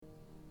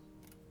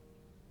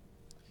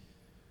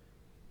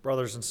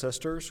Brothers and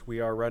sisters, we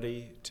are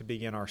ready to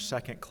begin our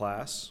second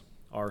class.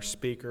 Our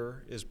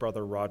speaker is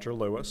Brother Roger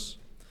Lewis.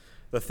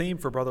 The theme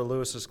for Brother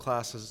Lewis's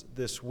classes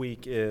this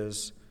week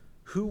is,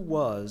 Who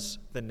was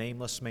the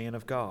Nameless Man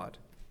of God?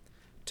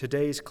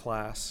 Today's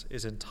class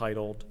is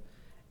entitled,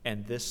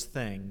 And This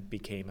Thing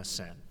Became a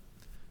Sin.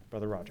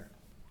 Brother Roger.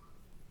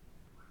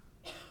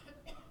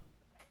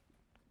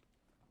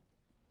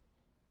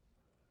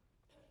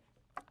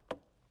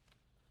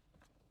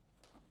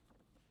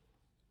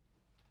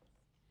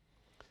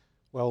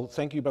 Well,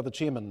 thank you, Brother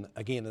Chairman,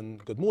 again,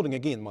 and good morning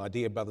again, my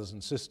dear brothers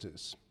and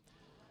sisters.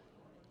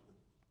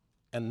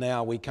 And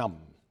now we come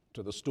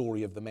to the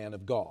story of the man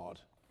of God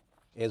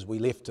as we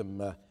left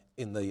him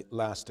in the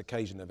last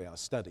occasion of our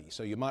study.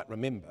 So you might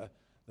remember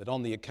that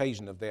on the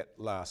occasion of that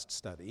last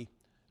study,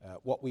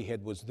 what we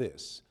had was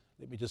this.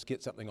 Let me just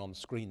get something on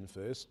screen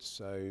first.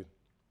 So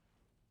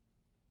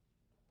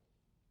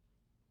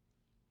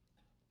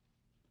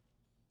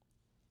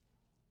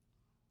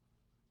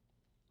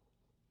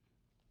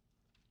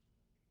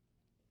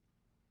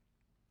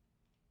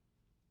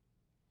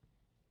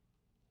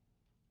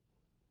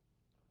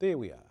there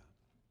we are.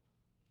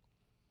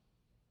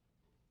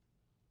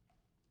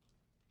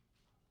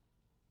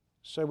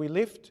 So we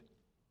left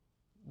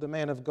the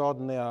man of God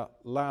in our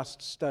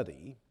last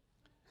study,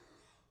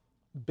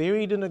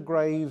 buried in a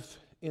grave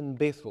in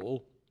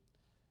Bethel,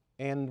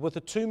 and with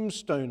a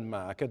tombstone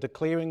marker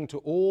declaring to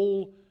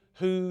all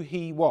who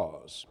he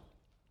was.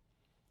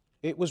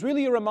 It was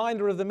really a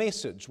reminder of the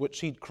message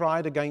which he'd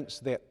cried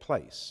against that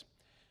place.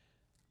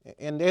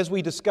 And as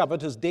we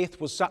discovered, his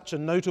death was such a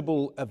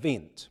notable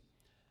event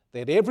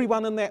that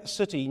everyone in that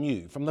city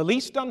knew, from the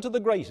least unto the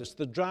greatest,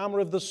 the drama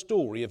of the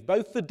story of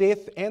both the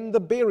death and the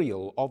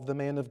burial of the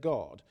man of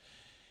God.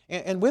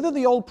 And whether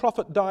the old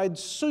prophet died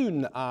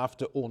soon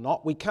after or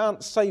not, we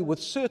can't say with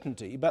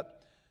certainty,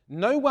 but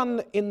no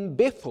one in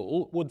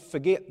Bethel would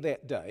forget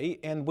that day,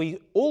 and we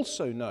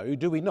also know,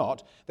 do we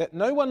not, that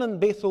no one in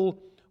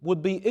Bethel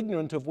would be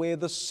ignorant of where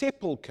the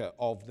sepulchre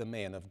of the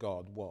man of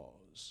God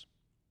was.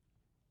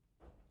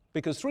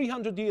 Because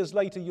 300 years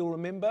later, you'll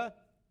remember,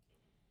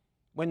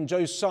 when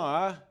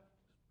Josiah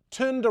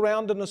turned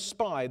around and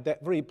espied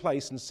that very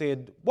place and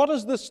said, "What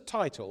is this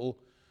title?"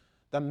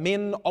 The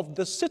men of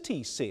the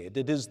city said,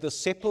 "It is the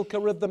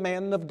sepulchre of the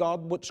man of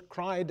God which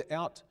cried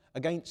out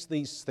against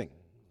these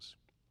things."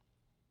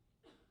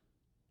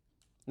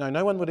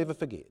 No one would ever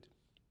forget.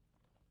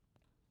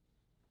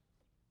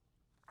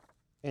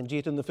 And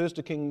yet in the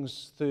 1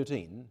 Kings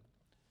 13,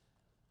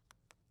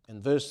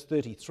 in verse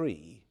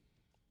 33,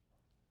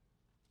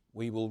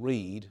 we will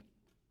read,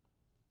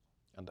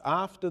 "And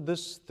after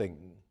this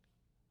thing,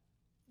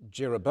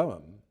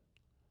 Jeroboam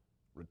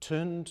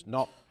returned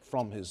not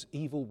from his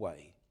evil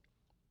way."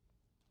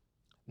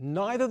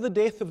 Neither the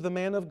death of the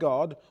man of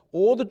God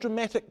or the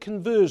dramatic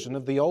conversion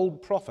of the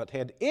old prophet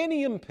had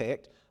any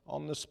impact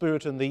on the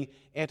spirit and the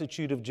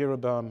attitude of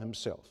Jeroboam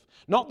himself.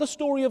 Not the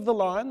story of the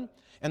lion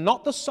and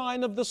not the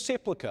sign of the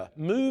sepulchre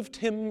moved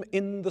him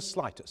in the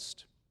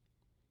slightest.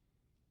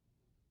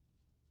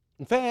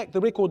 In fact,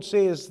 the record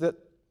says that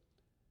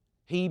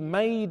he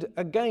made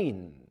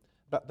again,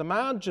 but the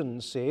margin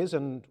says,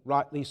 and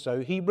rightly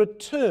so, he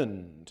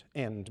returned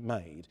and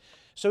made.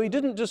 So he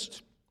didn't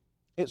just,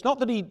 it's not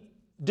that he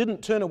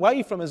didn't turn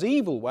away from his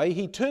evil way,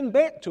 he turned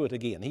back to it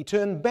again. He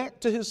turned back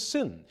to his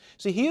sin.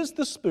 See, here's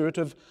the spirit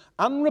of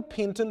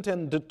unrepentant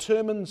and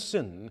determined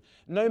sin.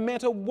 No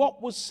matter what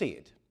was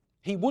said,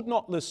 he would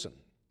not listen.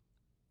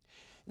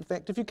 In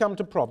fact, if you come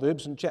to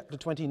Proverbs in chapter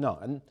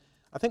 29,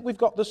 I think we've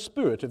got the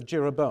spirit of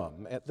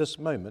Jeroboam at this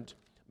moment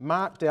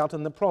marked out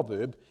in the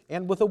proverb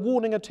and with a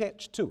warning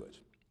attached to it.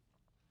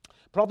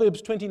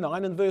 Proverbs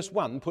 29 and verse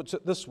 1 puts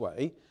it this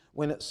way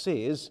when it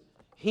says,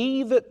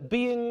 "He that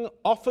being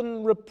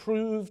often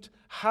reproved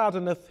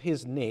hardeneth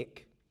his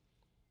neck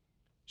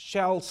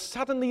shall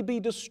suddenly be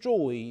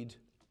destroyed,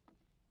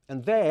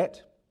 and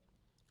that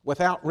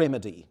without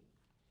remedy."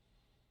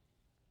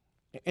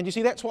 And you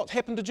see, that's what's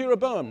happened to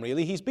Jeroboam,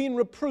 really. He's been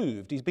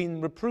reproved. He's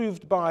been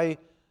reproved by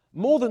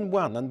more than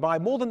one, and by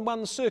more than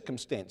one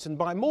circumstance, and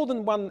by more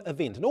than one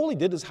event. And all he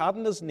did is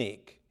harden his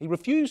neck. He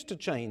refused to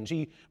change.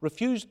 He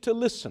refused to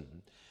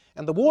listen.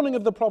 And the warning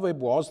of the proverb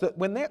was that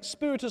when that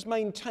spirit is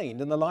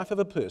maintained in the life of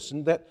a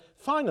person, that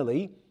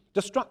finally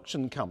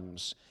destruction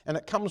comes, and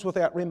it comes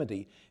without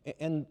remedy.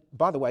 And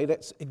by the way,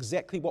 that's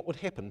exactly what would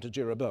happen to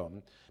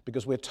Jeroboam,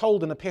 because we're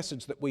told in a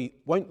passage that we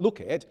won't look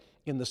at,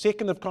 in the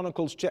 2nd of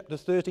Chronicles chapter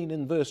 13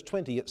 in verse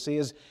 20, it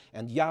says,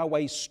 "And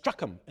Yahweh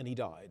struck him, and he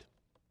died."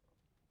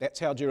 That's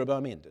how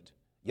Jeroboam ended.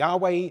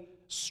 Yahweh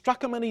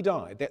struck him and he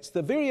died. That's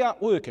the very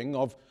outworking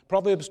of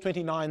Proverbs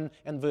 29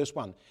 and verse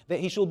 1. That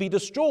he shall be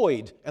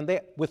destroyed, and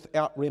that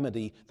without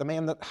remedy, the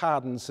man that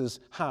hardens his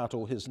heart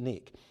or his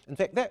neck. In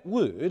fact, that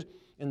word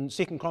in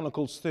 2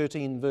 Chronicles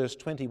 13 verse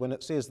 20, when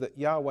it says that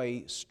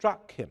Yahweh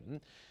struck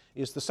him,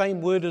 is the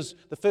same word as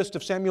the 1st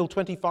of Samuel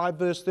 25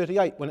 verse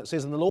 38, when it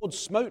says, "And the Lord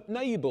smote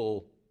Nabal."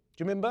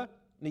 Do you remember?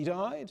 And he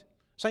died.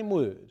 Same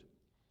word.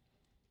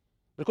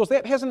 Because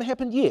that hasn't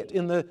happened yet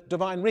in the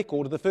divine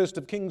record of the 1st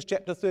of Kings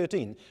chapter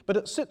 13. But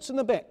it sits in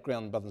the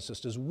background, brothers and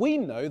sisters. We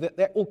know that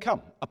that will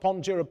come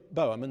upon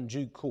Jeroboam in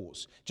due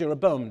course.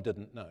 Jeroboam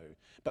didn't know.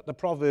 But the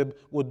proverb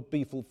would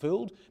be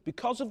fulfilled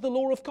because of the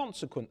law of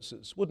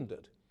consequences, wouldn't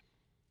it?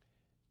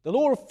 The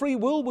law of free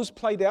will was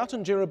played out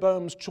in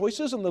Jeroboam's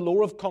choices, and the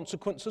law of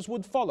consequences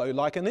would follow,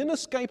 like an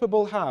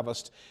inescapable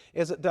harvest,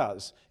 as it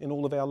does in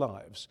all of our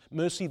lives.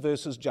 Mercy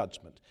versus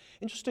judgment.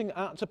 Interesting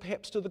answer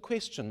perhaps to the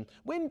question,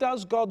 when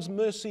does God's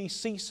mercy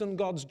cease and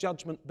God's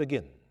judgment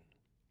begin?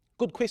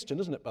 Good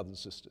question, isn't it,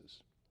 brothers and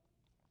sisters?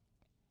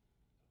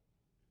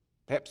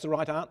 Perhaps the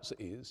right answer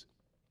is,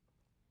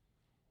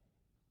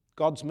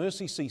 God's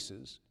mercy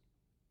ceases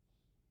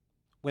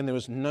when there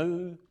is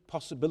no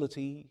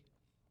possibility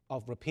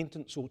of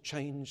repentance or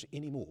change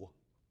anymore.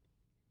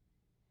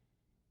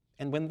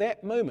 And when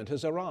that moment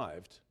has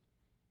arrived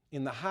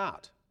in the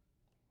heart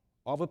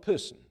of a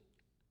person,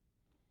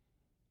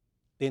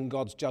 then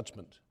God's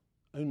judgment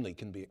only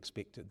can be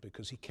expected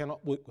because he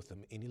cannot work with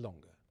them any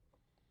longer.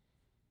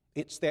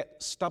 It's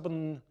that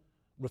stubborn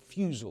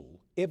refusal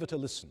ever to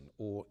listen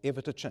or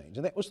ever to change.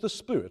 And that was the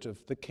spirit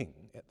of the king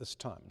at this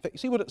time. In fact, you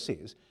see what it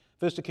says?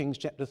 1 Kings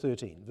chapter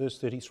 13, verse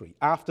 33.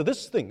 After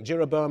this thing,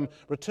 Jeroboam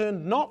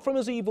returned not from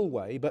his evil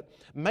way, but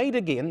made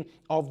again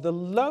of the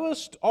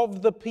lowest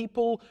of the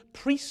people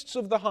priests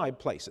of the high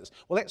places.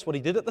 Well, that's what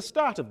he did at the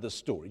start of this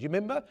story. Do you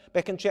remember?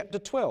 Back in chapter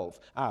 12.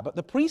 But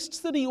the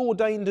priests that he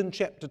ordained in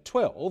chapter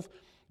 12,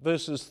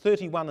 verses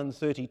 31 and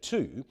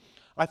 32,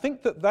 I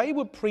think that they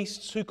were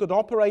priests who could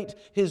operate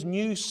his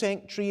new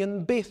sanctuary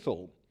in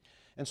Bethel.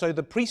 And so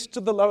the priests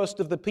of the lowest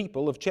of the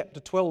people of chapter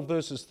 12,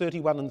 verses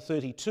 31 and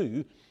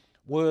 32,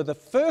 were the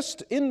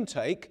first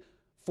intake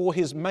for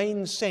his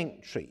main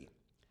sanctuary.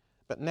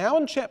 But now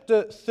in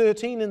chapter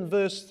 13 and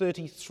verse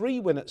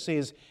 33, when it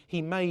says,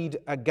 he made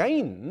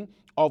again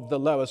of the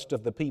lowest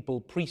of the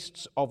people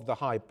priests of the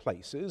high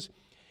places,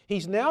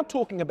 he's now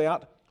talking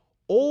about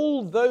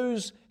all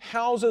those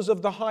houses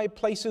of the high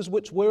places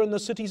which were in the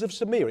cities of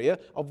Samaria,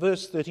 of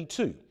verse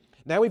 32.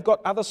 Now we've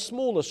got other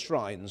smaller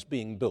shrines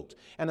being built,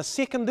 and a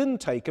second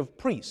intake of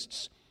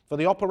priests for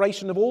the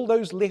operation of all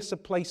those lesser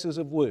places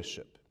of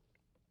worship.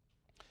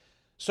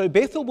 So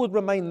Bethel would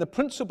remain the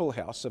principal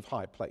house of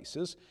high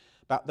places,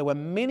 but there were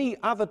many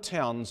other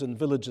towns and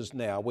villages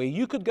now where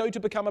you could go to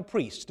become a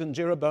priest in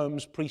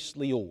Jeroboam's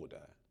priestly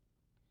order.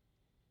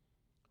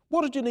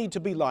 What did you need to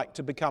be like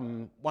to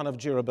become one of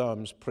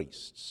Jeroboam's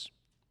priests?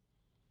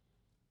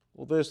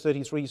 Well, verse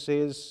 33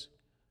 says,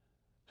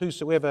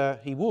 whosoever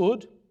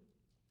would,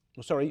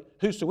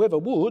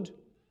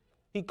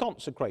 he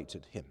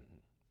consecrated him.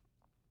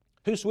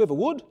 Whosoever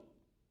would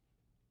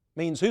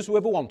means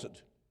whosoever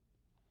wanted.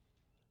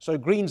 So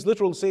Green's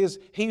literal says,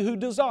 he who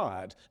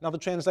desired. Another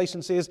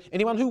translation says,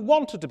 anyone who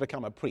wanted to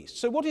become a priest.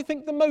 So what do you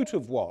think the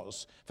motive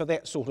was for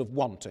that sort of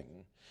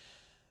wanting?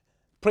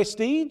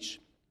 Prestige?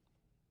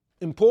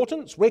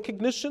 Importance,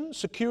 recognition,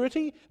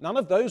 security, none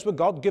of those were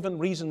God-given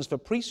reasons for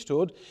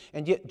priesthood,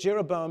 and yet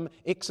Jeroboam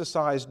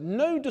exercised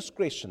no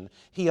discretion.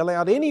 He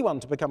allowed anyone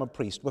to become a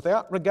priest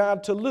without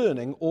regard to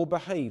learning or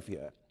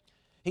behavior.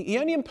 He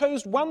only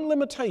imposed one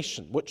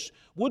limitation, which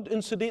would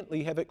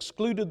incidentally have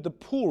excluded the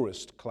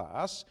poorest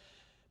class,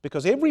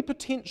 because every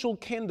potential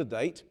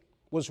candidate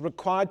was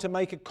required to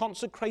make a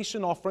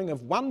consecration offering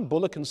of 1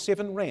 bullock and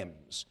 7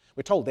 rams.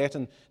 We're told that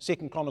in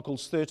 2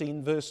 Chronicles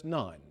 13, verse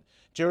 9.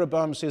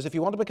 Jeroboam says, if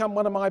you want to become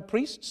one of my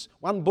priests,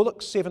 1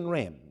 bullock, 7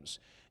 rams.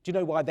 Do you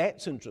know why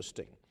that's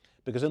interesting?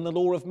 Because in the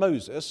law of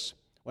Moses,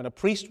 when a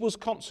priest was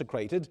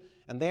consecrated,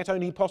 and that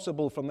only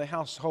possible from the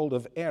household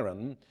of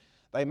Aaron,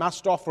 they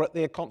must offer at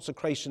their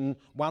consecration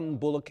 1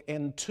 bullock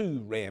and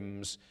 2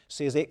 rams,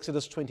 says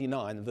Exodus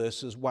 29,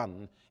 verses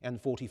 1 and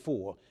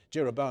 44.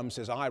 Jeroboam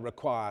says, I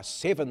require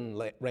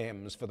 7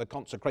 rams for the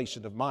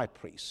consecration of my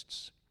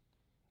priests.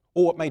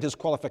 Or it made his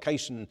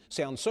qualification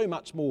sound so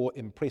much more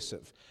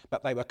impressive,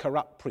 but they were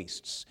corrupt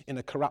priests in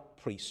a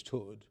corrupt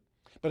priesthood.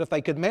 But if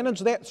they could manage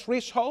that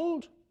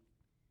threshold,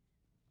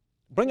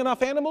 bring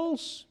enough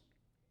animals,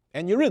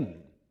 and you're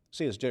in,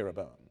 says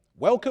Jeroboam.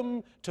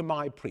 Welcome to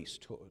my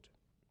priesthood.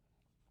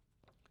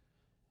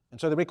 And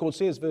so the record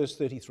says, verse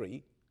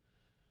 33,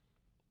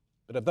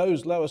 but of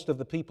those lowest of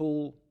the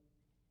people,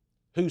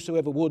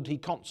 whosoever would, he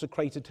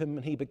consecrated him,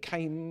 and he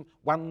became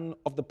one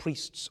of the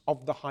priests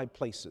of the high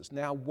places.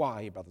 Now,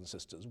 why, brothers and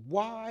sisters?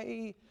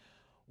 Why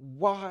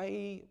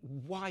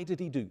did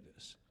he do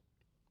this?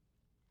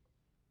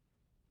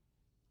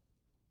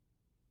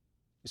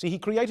 You see, he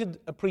created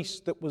a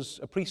priesthood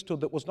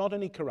that was not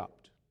only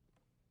corrupt,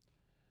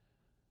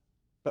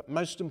 but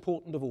most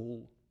important of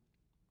all,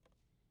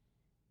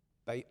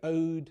 they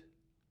owed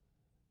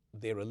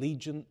their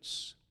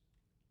allegiance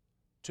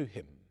to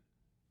him.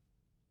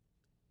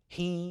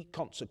 He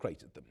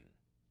consecrated them.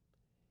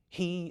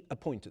 He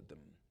appointed them.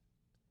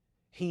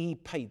 He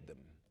paid them.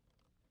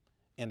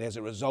 And as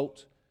a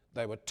result,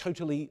 they were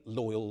totally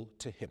loyal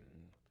to him.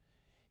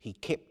 He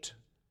kept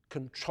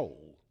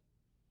control.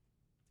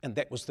 And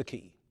that was the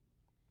key.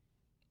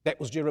 That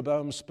was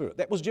Jeroboam's spirit.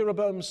 That was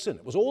Jeroboam's sin.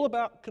 It was all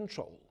about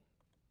control.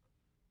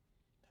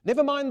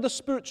 Never mind the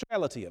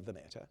spirituality of the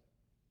matter.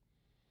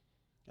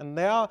 And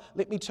now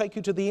let me take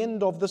you to the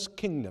end of this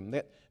kingdom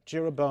that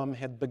Jeroboam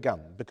had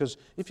begun. Because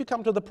if you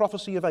come to the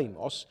prophecy of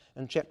Amos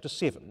in chapter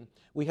 7,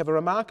 we have a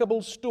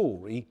remarkable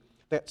story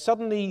that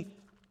suddenly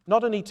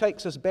not only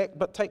takes us back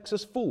but takes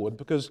us forward.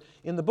 Because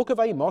in the book of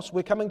Amos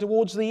we're coming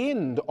towards the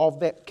end of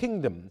that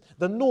kingdom,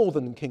 the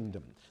northern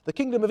kingdom, the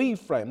kingdom of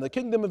Ephraim, the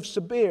kingdom of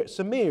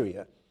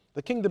Samaria,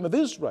 the kingdom of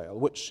Israel,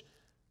 which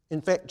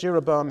in fact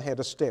Jeroboam had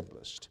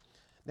established.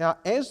 Now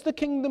as the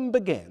kingdom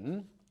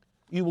began,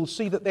 you will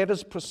see that that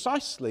is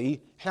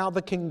precisely how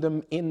the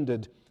kingdom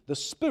ended, the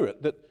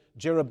spirit that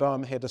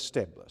Jeroboam had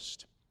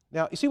established.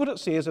 Now, you see what it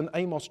says in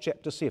Amos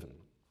chapter 7.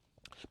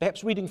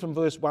 Perhaps reading from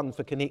verse 1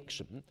 for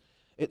connection,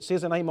 it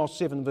says in Amos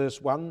 7 verse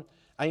 1,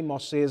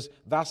 Amos says,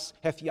 "Thus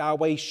hath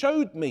Yahweh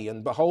showed me,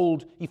 and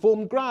behold, he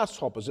formed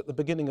grasshoppers at the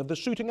beginning of the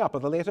shooting up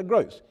of the latter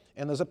growth."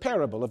 And there's a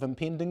parable of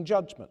impending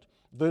judgment.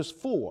 Verse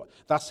 4,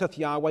 "Thus hath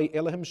Yahweh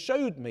Elohim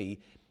showed me,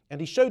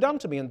 and he showed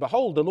unto me, and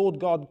behold, the Lord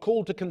God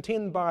called to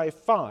contend by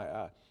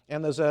fire."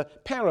 And there's a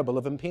parable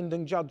of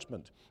impending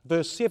judgment.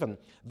 Verse 7,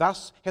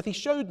 "Thus hath he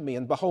showed me,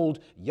 and behold,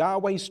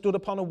 Yahweh stood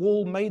upon a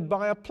wall made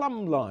by a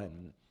plumb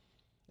line."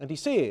 And he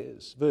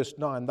says, verse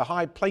 9, "The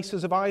high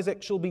places of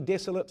Isaac shall be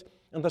desolate,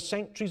 and the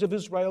sanctuaries of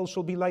Israel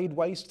shall be laid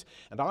waste,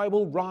 and I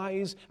will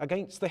rise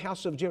against the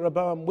house of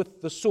Jeroboam with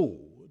the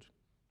sword."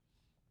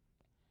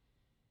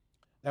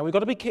 Now we've got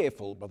to be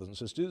careful, brothers and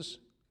sisters,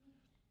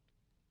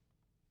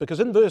 because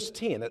in verse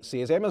 10 it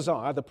says,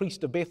 "Amaziah, the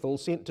priest of Bethel,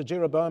 sent to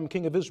Jeroboam,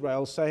 king of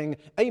Israel, saying,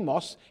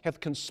 Amos hath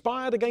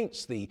conspired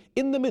against thee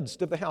in the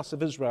midst of the house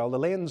of Israel. The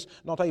land's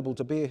not able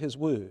to bear his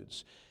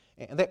words."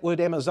 And that word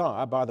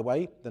Amaziah, by the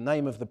way, the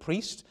name of the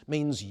priest,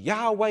 means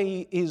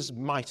Yahweh is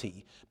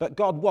mighty. But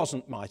God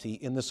wasn't mighty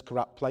in this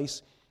corrupt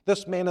place.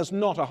 This man is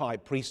not a high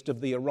priest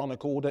of the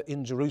Aaronic order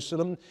in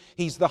Jerusalem.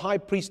 He's the high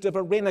priest of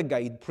a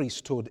renegade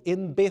priesthood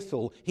in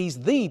Bethel.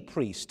 He's the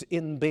priest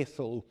in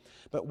Bethel.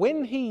 But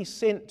when he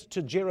sent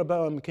to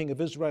Jeroboam, king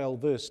of Israel,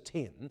 verse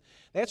 10,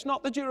 that's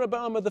not the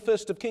Jeroboam of the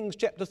 1st of Kings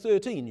chapter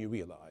 13, you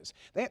realize.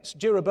 That's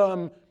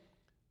Jeroboam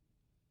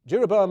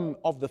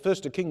of the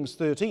 1st of Kings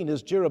 13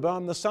 is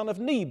Jeroboam the son of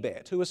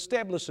Nebat, who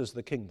establishes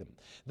the kingdom.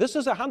 This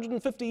is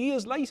 150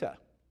 years later.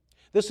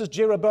 This is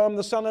Jeroboam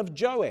the son of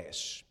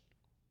Joash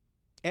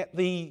at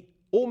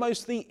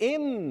almost the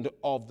end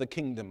of the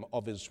kingdom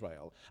of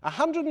Israel,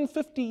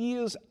 150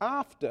 years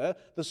after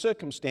the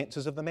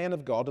circumstances of the man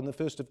of God in the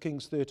 1st of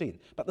Kings 13.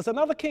 But there's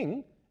another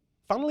king,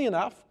 funnily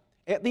enough,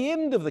 at the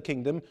end of the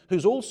kingdom,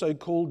 who's also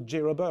called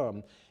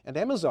Jeroboam. And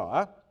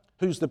Amaziah,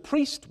 who's the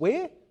priest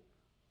where?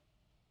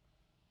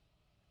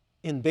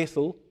 In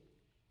Bethel.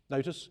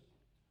 Notice,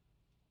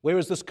 where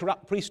is this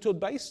corrupt priesthood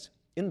based?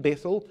 In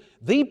Bethel.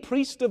 The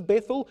priest of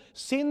Bethel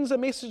sends a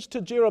message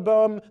to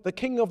Jeroboam, the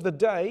king of the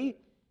day,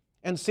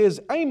 and says,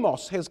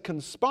 "Amos has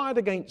conspired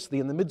against thee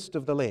in the midst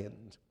of the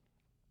land.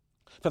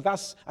 For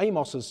thus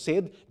Amos has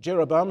said,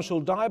 Jeroboam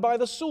shall die by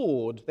the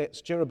sword,"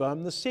 that's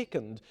Jeroboam the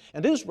second,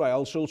 "and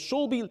Israel shall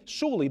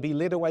surely be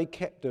led away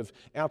captive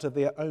out of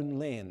their own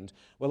land."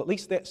 Well, at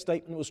least that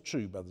statement was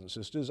true, brothers and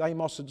sisters.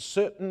 Amos had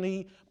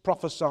certainly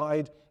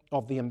prophesied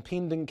of the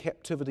impending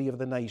captivity of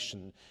the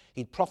nation.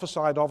 He'd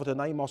prophesied of it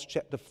in Amos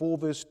chapter 4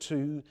 verse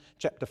 2,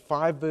 chapter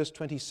 5 verse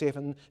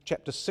 27,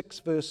 chapter 6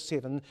 verse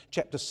 7,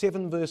 chapter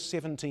 7 verse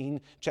 17,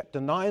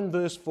 chapter 9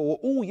 verse 4.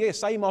 Oh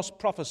yes, Amos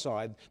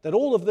prophesied that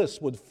all of this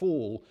would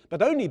fall,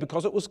 but only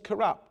because it was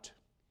corrupt.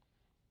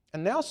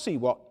 And now see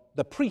what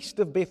the priest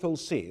of Bethel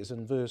says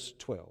in verse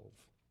 12.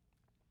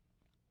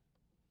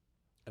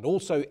 "And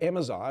also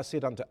Amaziah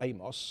said unto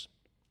Amos,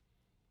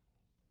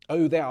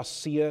 O thou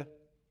seer,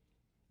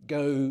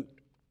 go,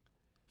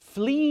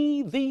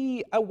 flee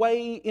thee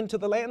away into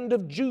the land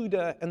of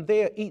Judah, and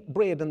there eat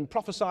bread and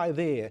prophesy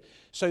there."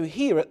 So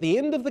here at the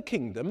end of the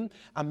kingdom,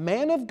 a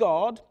man of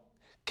God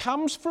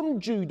comes from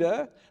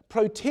Judah,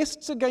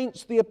 protests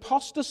against the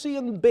apostasy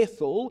in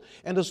Bethel,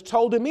 and is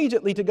told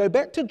immediately to go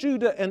back to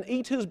Judah and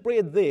eat his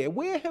bread there.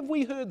 Where have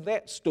we heard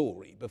that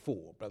story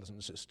before, brothers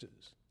and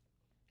sisters?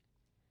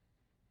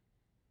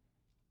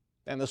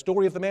 And the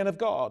story of the man of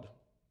God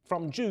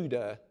from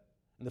Judah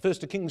in the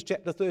 1st of Kings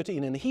chapter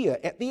 13, and here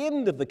at the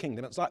end of the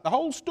kingdom, it's like the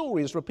whole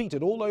story is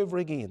repeated all over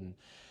again.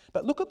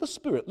 But look at the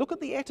spirit, look at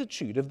the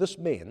attitude of this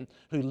man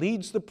who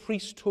leads the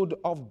priesthood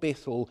of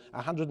Bethel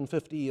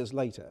 150 years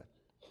later.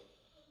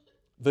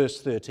 Verse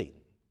 13.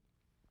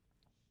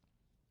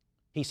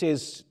 He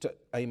says to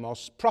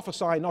Amos,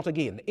 "Prophesy not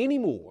again any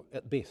more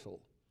at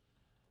Bethel,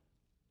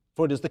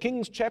 for it is the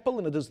king's chapel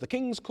and it is the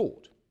king's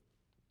court."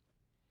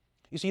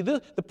 You see,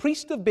 the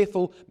priest of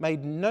Bethel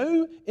made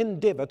no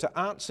endeavor to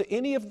answer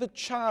any of the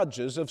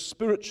charges of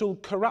spiritual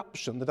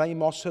corruption that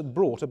Amos had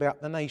brought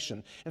about the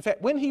nation. In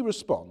fact, when he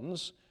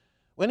responds,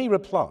 when he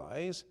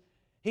replies,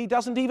 he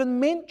doesn't even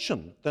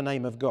mention the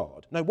name of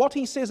God. No, what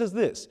he says is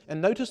this,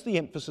 and notice the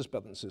emphasis,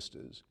 brothers and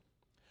sisters.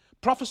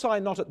 "Prophesy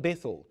not at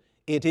Bethel,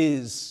 it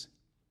is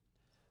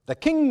the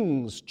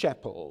king's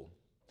chapel,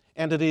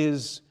 and it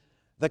is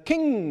the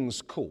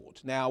king's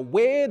court. Now,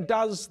 where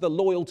does the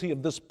loyalty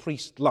of this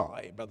priest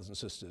lie, brothers and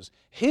sisters?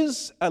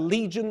 His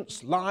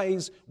allegiance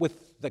lies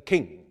with the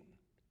king.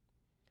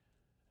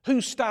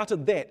 Who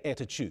started that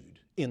attitude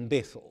in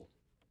Bethel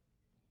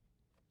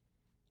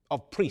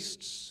of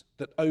priests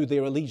that owe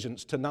their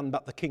allegiance to none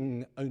but the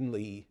king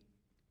only?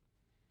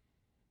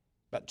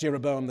 But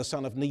Jeroboam the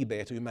son of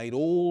Nebat, who made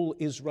all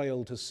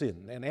Israel to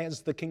sin. And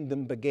as the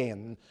kingdom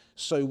began,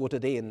 so would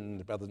it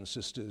end, brothers and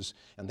sisters.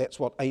 And that's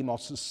what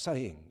Amos is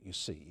saying, you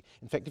see.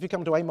 In fact, if you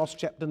come to Amos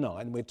chapter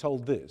 9, we're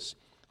told this.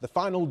 The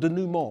final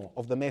denouement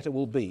of the matter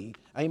will be,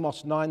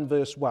 Amos 9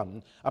 verse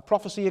 1, a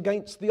prophecy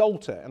against the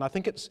altar. And I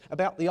think it's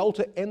about the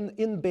altar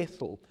in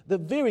Bethel, the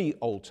very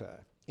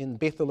altar in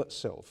Bethel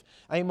itself.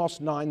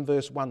 Amos 9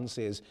 verse 1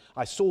 says,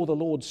 I saw the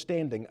Lord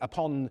standing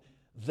upon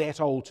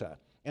that altar.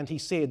 And he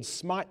said,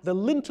 smite the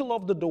lintel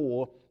of the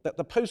door, that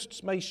the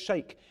posts may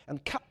shake,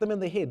 and cut them in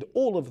the head,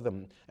 all of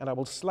them, and I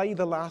will slay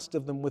the last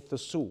of them with the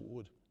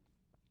sword.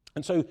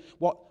 And so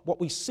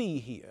what we see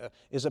here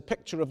is a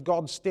picture of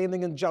God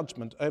standing in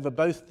judgment over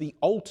both the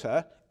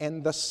altar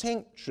and the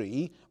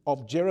sanctuary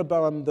of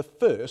Jeroboam the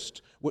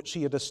first, which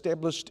he had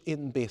established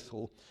in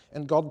Bethel.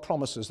 And God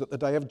promises that the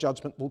day of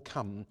judgment will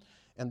come,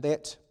 and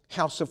that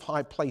house of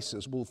high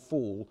places will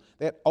fall,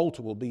 that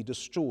altar will be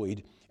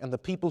destroyed, and the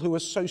people who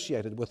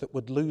associated with it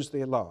would lose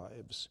their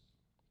lives.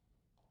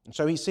 And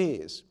so he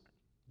says,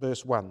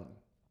 verse 1,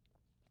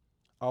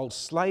 I'll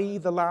slay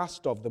the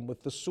last of them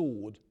with the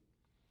sword.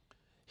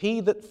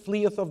 He that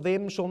fleeth of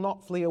them shall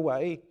not flee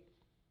away.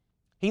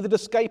 He that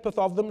escapeth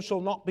of them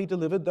shall not be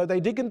delivered. Though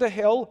they dig into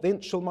hell,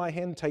 thence shall my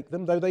hand take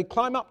them. Though they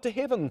climb up to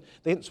heaven,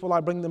 thence will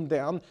I bring them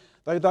down.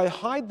 Though they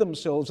hide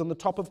themselves on the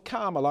top of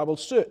Carmel, I will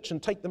search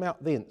and take them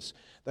out thence.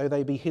 Though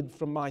they be hid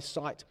from my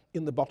sight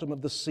in the bottom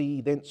of the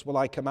sea, thence will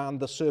I command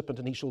the serpent,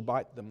 and he shall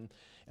bite them.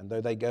 And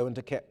though they go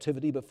into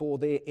captivity before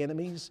their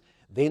enemies,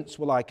 thence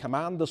will I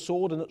command the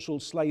sword, and it shall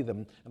slay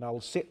them. And I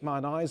will set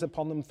mine eyes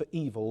upon them for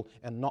evil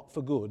and not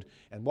for good.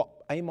 And what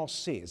Amos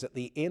says at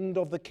the end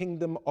of the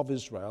kingdom of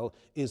Israel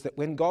is that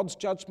when God's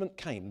judgment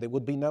came, there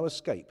would be no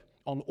escape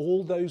on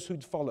all those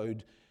who'd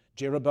followed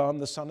Jeroboam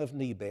the son of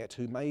Nebat,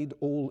 who made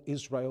all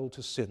Israel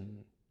to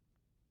sin.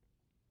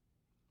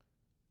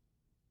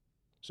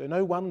 So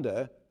no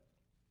wonder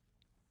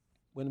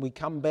when we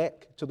come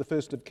back to the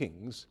First of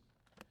Kings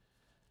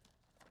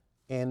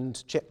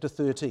and chapter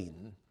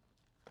 13,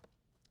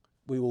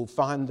 we will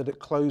find that it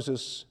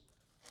closes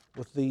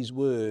with these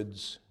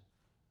words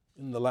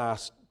in the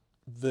last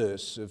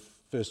verse of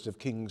First of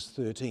Kings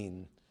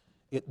 13.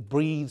 It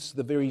breathes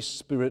the very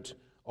spirit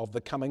of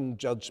the coming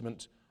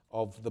judgment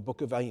of the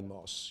book of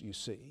Amos, you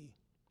see.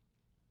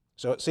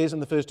 So it says in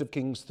the First of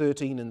Kings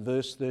 13 in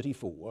verse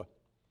 34,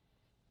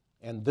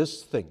 and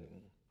this thing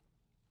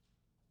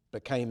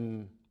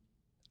became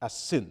a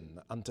sin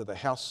unto the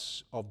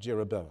house of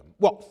Jeroboam.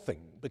 What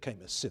thing became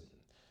a sin?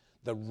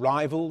 The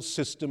rival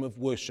system of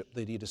worship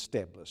that he'd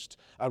established,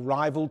 a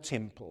rival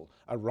temple,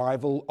 a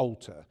rival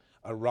altar,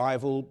 a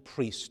rival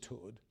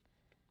priesthood.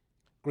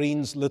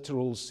 Green's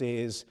literal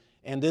says,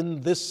 and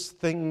in this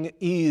thing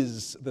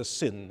is the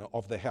sin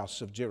of the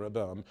house of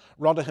Jeroboam.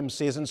 Rotherham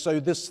says, and so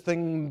this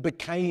thing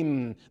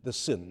became the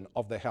sin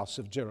of the house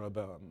of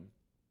Jeroboam.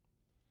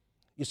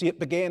 You see, it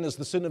began as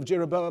the sin of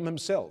Jeroboam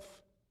himself.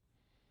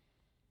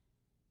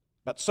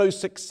 But so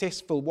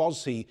successful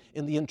was he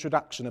in the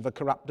introduction of a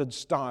corrupted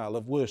style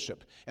of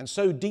worship, and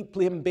so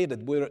deeply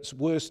embedded were its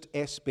worst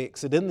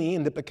aspects, that in the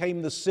end it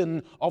became the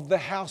sin of the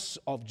house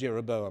of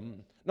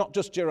Jeroboam. Not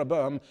just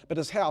Jeroboam, but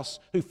his house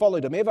who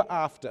followed him ever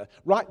after,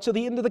 right to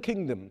the end of the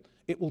kingdom.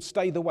 It will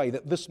stay the way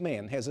that this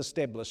man has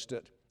established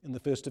it in the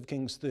First of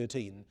Kings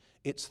 13.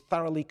 It's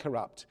thoroughly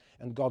corrupt,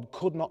 and God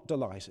could not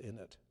delight in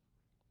it.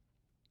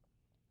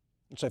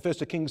 And so 1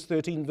 Kings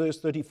 13 verse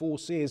 34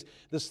 says,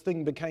 this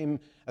thing became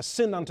a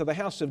sin unto the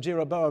house of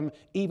Jeroboam,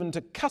 even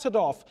to cut it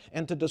off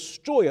and to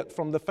destroy it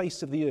from the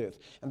face of the earth.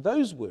 And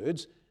those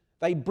words,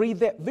 they breathe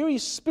that very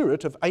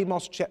spirit of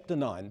Amos chapter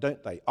 9,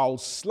 don't they? I'll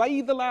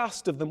slay the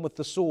last of them with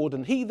the sword,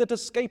 and he that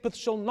escapeth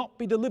shall not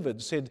be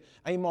delivered, said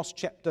Amos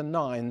chapter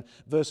 9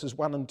 verses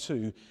 1 and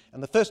 2.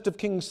 And the 1 of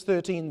Kings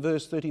 13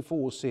 verse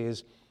 34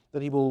 says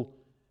that he will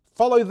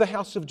follow the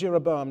house of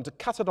Jeroboam to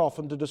cut it off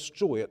and to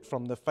destroy it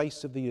from the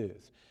face of the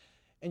earth.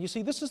 And you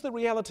see, this is the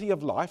reality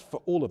of life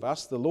for all of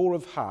us, the law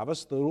of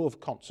harvest, the law of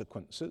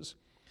consequences,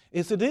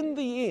 is that in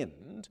the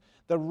end,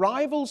 the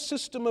rival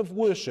system of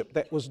worship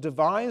that was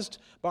devised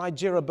by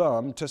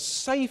Jeroboam to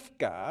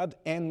safeguard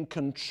and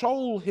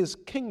control his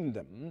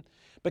kingdom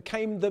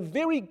became the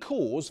very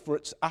cause for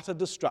its utter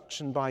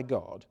destruction by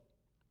God.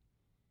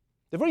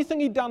 The very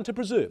thing he'd done to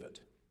preserve it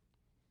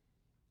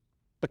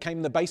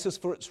became the basis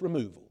for its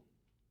removal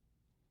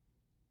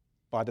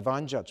by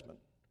divine judgment.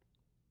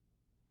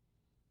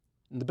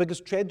 And the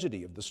biggest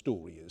tragedy of the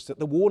story is that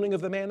the warning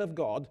of the man of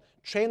God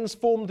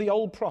transformed the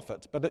old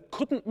prophet, but it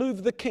couldn't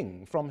move the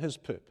king from his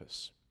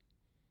purpose.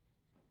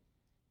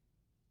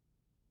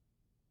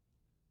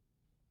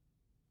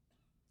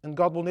 And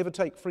God will never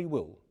take free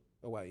will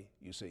away,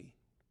 you see.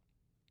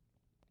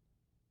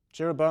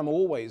 Jeroboam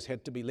always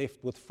had to be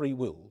left with free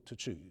will to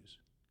choose.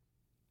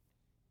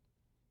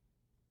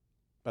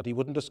 But he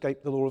wouldn't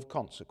escape the law of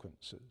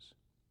consequences.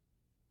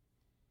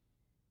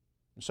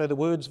 And so the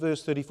words,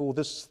 verse 34,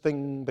 "this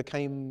thing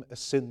became a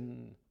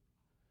sin,"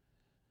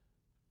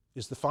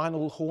 is the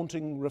final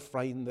haunting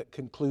refrain that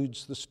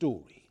concludes the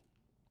story.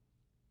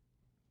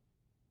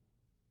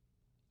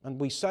 And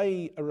we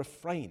say a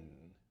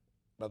refrain,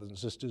 brothers and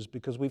sisters,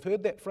 because we've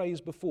heard that phrase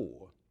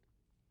before.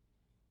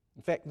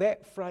 In fact,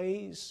 that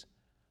phrase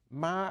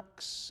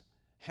marks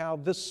how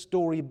this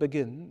story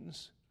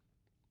begins,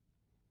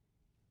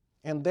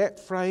 and that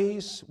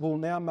phrase will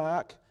now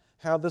mark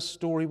how this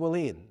story will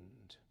end.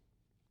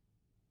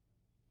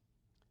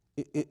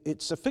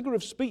 It's a figure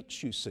of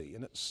speech, you see,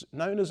 and it's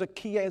known as a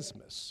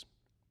chiasmus.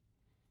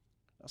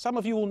 Now, some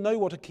of you will know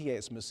what a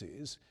chiasmus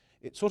is.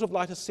 It's sort of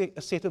like a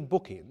set of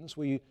bookends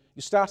where you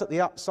start at the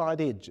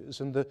outside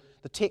edges, and the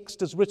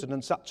text is written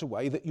in such a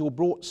way that you're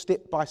brought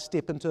step by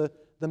step into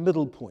the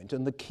middle point,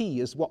 and the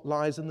key is what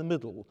lies in the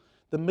middle.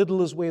 The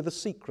middle is where the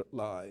secret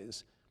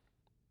lies.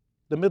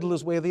 The middle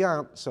is where the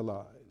answer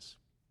lies.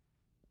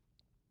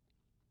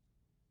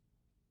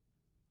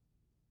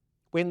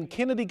 When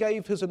Kennedy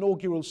gave his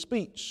inaugural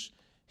speech,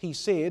 he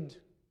said,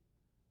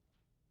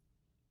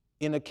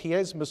 in a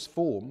chiasmus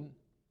form,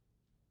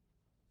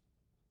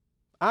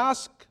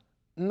 "Ask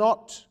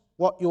not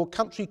what your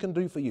country can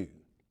do for you.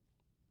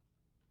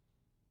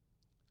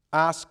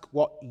 Ask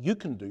what you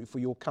can do for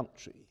your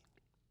country."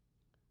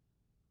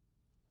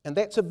 And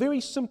that's a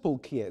very simple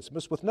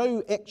chiasmus with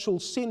no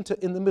actual centre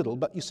in the middle,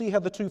 but you see how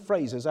the two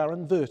phrases are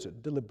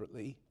inverted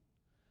deliberately.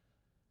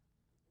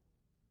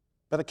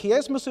 But a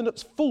chiasmus in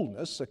its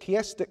fullness, a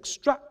chiastic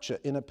structure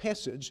in a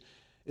passage,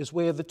 is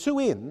where the two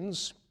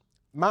ends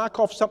mark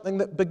off something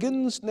that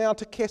begins now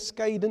to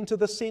cascade into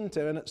the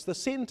centre, and it's the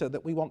centre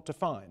that we want to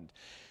find.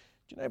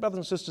 Do you know, brothers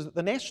and sisters, that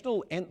the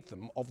national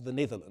anthem of the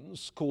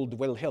Netherlands, called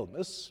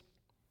Wilhelmus,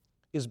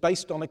 is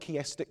based on a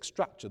chiastic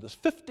structure. There's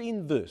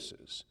 15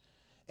 verses,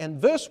 and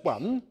verse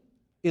 1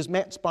 is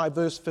matched by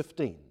verse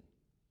 15.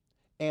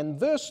 And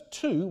verse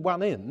 2,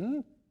 one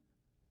in,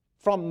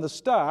 from the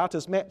start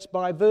is matched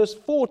by verse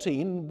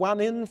 14, one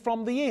in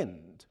from the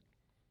end.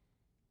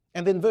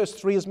 And then verse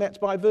 3 is matched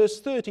by verse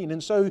 13.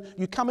 And so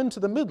you come into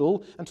the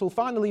middle until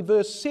finally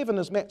verse 7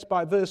 is matched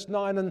by verse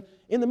 9. And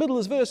in the middle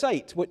is verse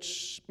 8,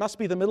 which must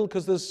be the middle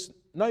because there's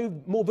no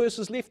more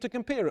verses left to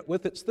compare it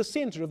with. It's the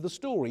centre of the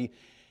story.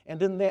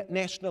 And in that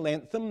national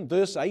anthem,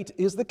 verse 8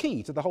 is the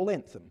key to the whole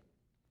anthem.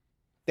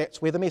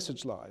 That's where the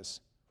message lies,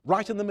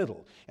 right in the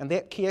middle. And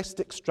that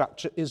chiastic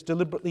structure is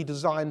deliberately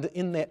designed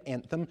in that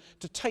anthem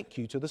to take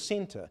you to the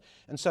centre.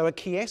 And so a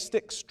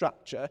chiastic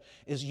structure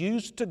is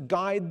used to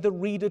guide the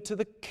reader to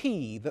the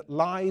key that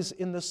lies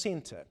in the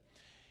centre.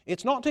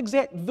 It's not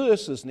exact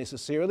verses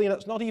necessarily, and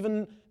it's not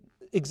even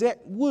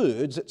exact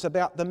words. It's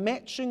about the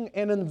matching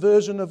and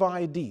inversion of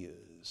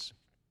ideas.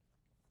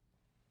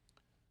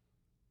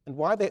 And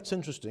why that's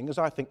interesting is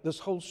I think this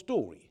whole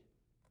story,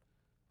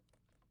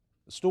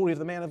 the story of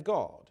the man of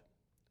God,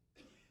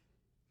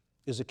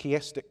 is a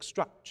chiastic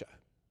structure.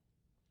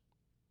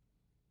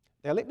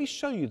 Now let me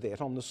show you that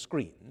on the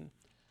screen.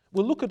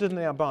 We'll look at it in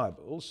our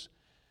Bibles,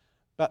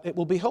 but it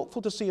will be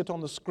helpful to see it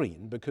on the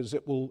screen because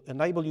it will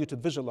enable you to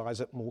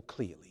visualize it more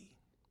clearly.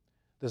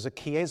 There's a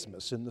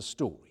chiasmus in the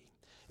story.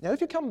 Now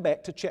if you come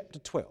back to chapter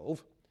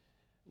 12,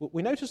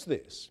 we notice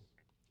this.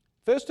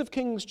 1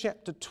 Kings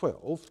chapter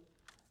 12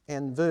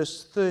 and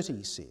verse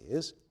 30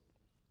 says,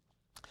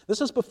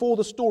 this is before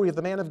the story of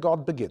the man of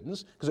God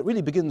begins, because it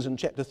really begins in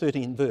chapter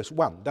 13, verse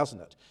 1, doesn't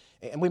it?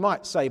 And we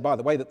might say, by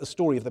the way, that the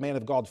story of the man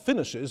of God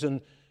finishes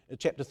in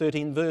chapter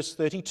 13, verse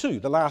 32.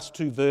 The last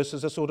two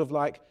verses are sort of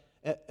like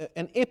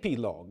an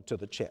epilogue to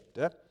the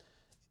chapter.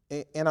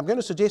 And I'm going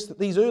to suggest that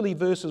these early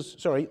verses,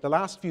 the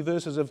last few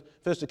verses of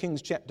 1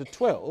 Kings chapter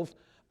 12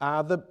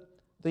 are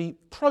the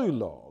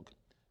prologue.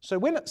 So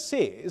when it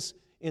says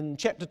in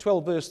chapter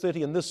 12, verse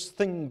 30, and this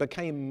thing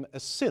became a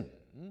sin,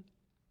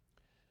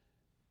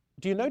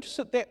 do you notice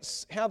that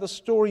that's how the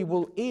story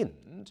will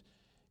end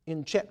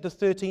in chapter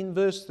 13,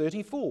 verse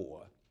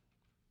 34?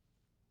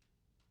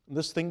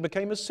 This thing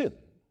became a sin.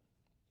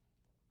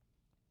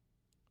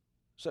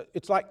 So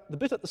it's like the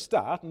bit at the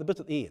start and the bit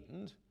at the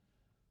end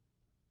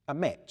are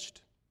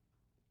matched.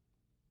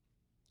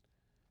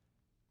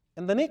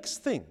 And the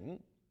next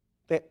thing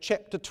that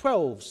chapter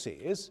 12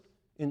 says,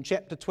 in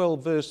chapter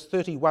 12, verse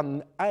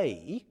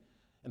 31a,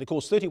 and of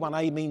course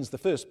 31a means the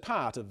first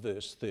part of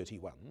verse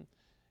 31,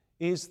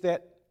 is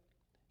that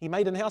he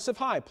made an house of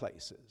high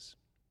places.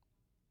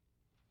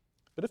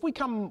 But if we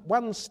come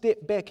one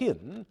step back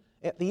in,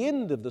 at the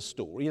end of the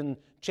story, in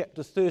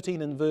chapter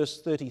 13 and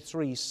verse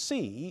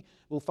 33c,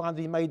 we'll find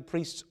that he made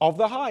priests of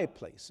the high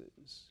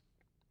places.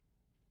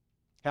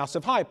 House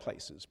of high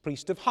places,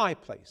 priest of high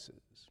places.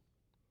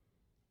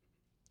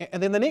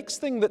 And then the next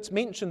thing that's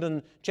mentioned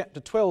in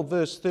chapter 12,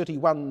 verse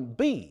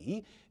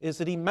 31b, is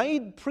that he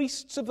made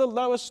priests of the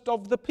lowest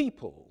of the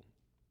people.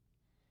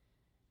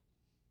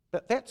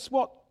 But that's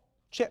what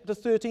chapter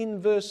 13,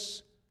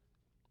 verse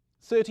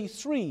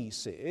 33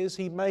 says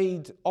he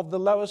made of the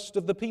lowest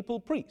of the people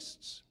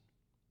priests.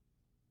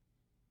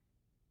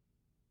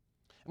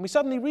 And we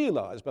suddenly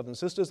realize, brothers and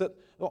sisters, that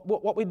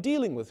what we're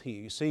dealing with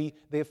here, you see,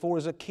 therefore,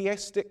 is a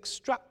chiastic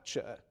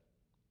structure.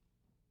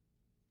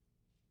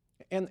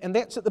 And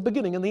that's at the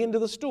beginning and the end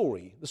of the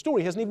story. The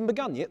story hasn't even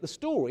begun yet. The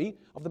story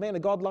of the man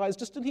of God lies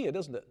just in here,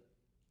 doesn't it?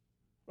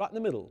 Right in the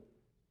middle,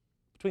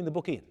 between the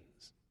bookends.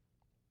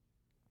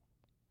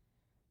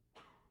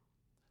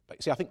 But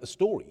you see, I think the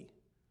story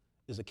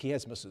is a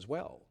chiasmus as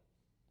well.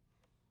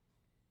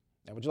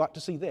 Now, would you like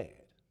to see that?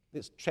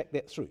 Let's track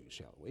that through,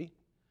 shall we?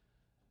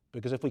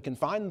 Because if we can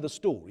find the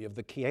story of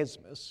the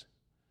chiasmus,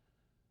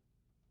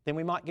 then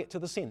we might get to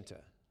the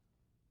center.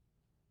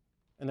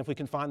 And if we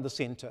can find the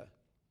center,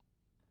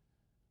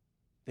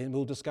 then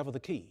we'll discover the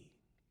key.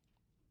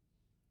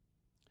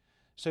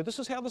 So this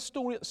is how the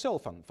story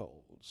itself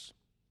unfolds.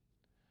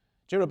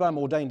 Jeroboam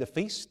ordained a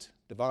feast,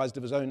 devised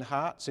of his own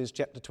heart, says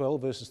chapter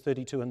 12, verses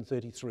 32 and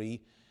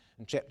 33.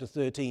 And chapter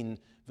 13,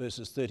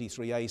 verses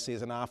 33a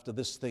says, and after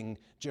this thing,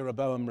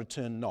 Jeroboam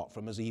returned not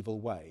from his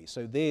evil way.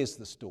 So there's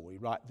the story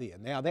right there.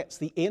 Now that's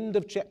the end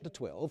of chapter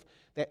 12.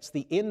 That's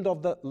the end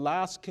of the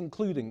last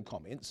concluding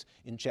comments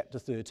in chapter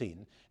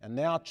 13. And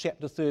now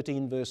chapter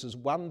 13, verses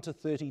 1 to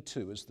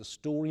 32 is the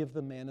story of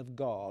the man of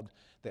God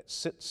that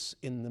sits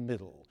in the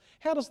middle.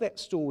 How does that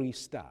story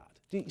start?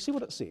 Do you see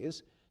what it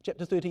says?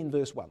 Chapter 13,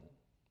 verse 1.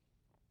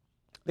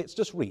 Let's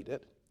just read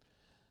it.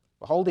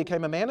 Behold, there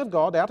came a man of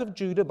God out of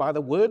Judah by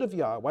the word of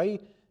Yahweh.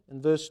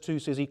 And verse 2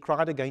 says he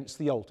cried against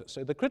the altar.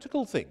 So the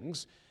critical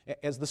things,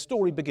 as the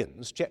story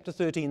begins, chapter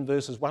 13,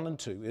 verses 1 and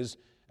 2, is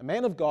a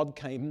man of God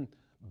came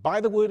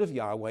by the word of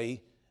Yahweh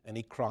and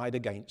he cried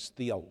against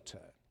the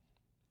altar.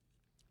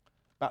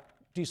 But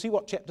do you see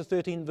what chapter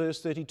 13,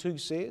 verse 32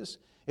 says?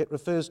 It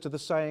refers to the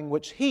saying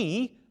which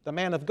he, the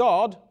man of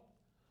God,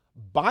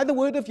 by the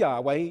word of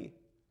Yahweh,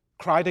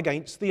 cried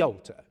against the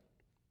altar.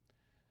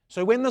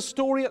 So when the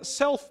story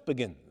itself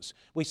begins,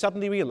 we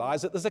suddenly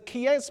realize that there's a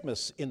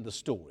chiasmus in the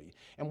story,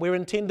 and we're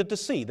intended to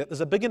see that there's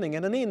a beginning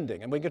and an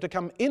ending, and we're going to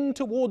come in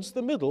towards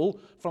the middle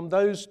from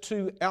those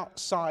two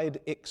outside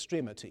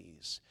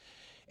extremities.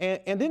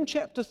 And in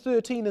chapter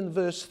 13 and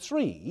verse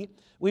 3,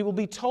 we will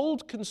be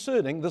told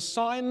concerning the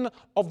sign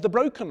of the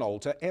broken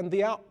altar and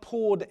the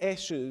outpoured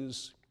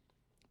ashes.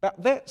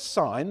 But that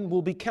sign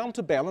will be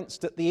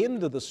counterbalanced at the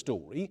end of the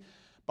story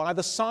by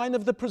the sign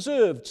of the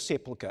preserved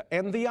sepulchre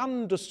and the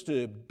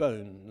undisturbed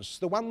bones,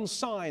 the one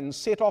sign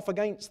set off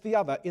against the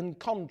other in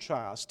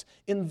contrast,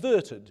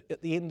 inverted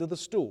at the end of the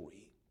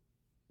story.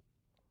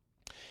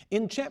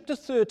 In chapter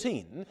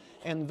 13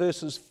 and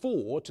verses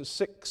 4 to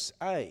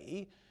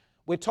 6a,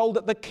 we're told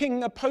that the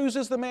king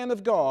opposes the man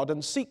of God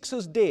and seeks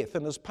his death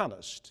and is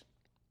punished.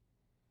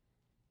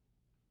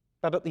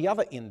 But at the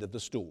other end of the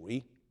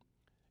story,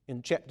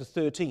 in chapter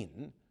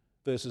 13,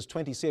 verses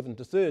 27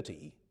 to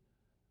 30,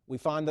 we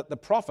find that the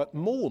prophet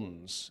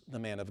mourns the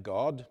man of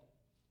God,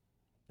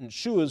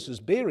 ensures his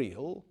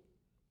burial,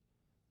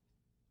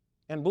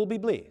 and will be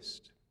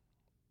blessed.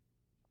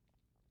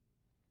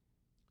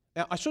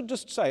 Now, I should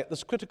just say at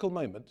this critical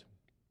moment,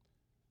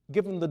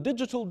 given the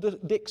digital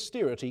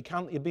dexterity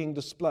currently being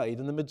displayed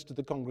in the midst of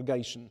the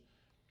congregation,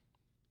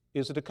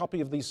 is that a copy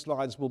of these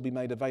slides will be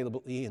made available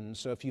at the end.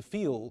 So if you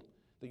feel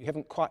that you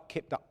haven't quite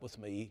kept up with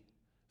me,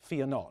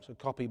 fear not, a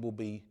copy will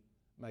be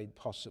made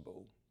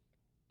possible.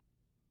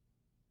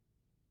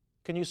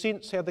 Can you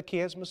sense how the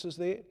chiasmus is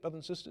there, brothers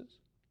and sisters?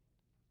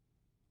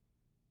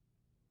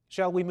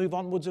 Shall we move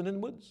onwards and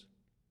inwards?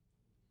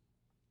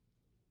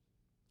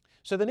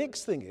 So the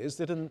next thing is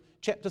that in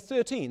chapter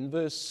 13,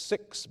 verse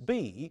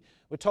 6b,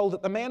 we're told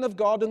that the man of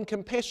God in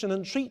compassion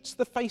entreats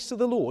the face of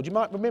the Lord. You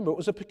might remember it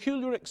was a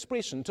peculiar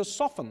expression to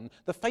soften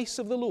the face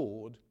of the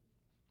Lord.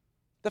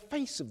 The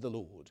face of the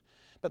Lord.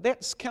 But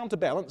that's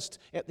counterbalanced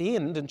at the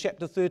end in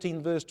chapter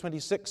 13, verse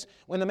 26,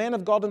 when the man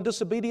of God in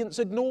disobedience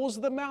ignores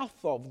the mouth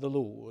of the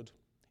Lord.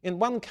 In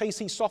one case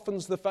he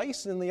softens the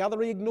face, and in the other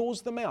he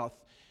ignores the mouth.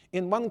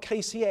 In one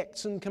case he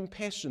acts in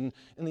compassion,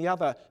 in the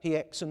other he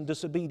acts in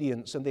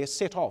disobedience, and they're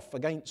set off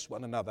against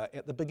one another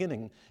at the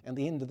beginning and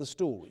the end of the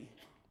story.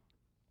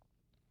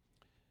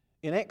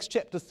 In Acts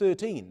chapter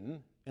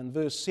 13 and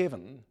verse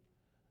 7,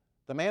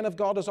 the man of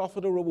God is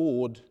offered a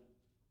reward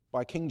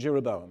by King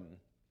Jeroboam.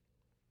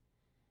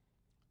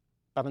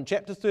 But in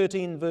chapter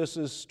 13,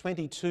 verses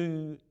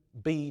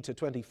 22b to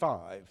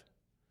 25,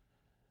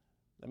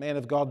 the man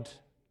of God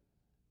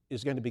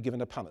is going to be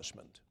given a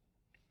punishment.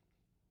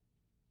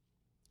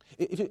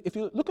 If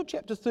you look at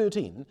chapter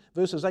 13,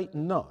 verses 8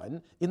 and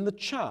 9, in the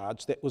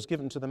charge that was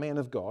given to the man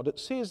of God, it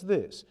says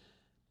this.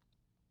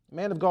 The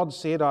man of God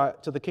said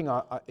to the king,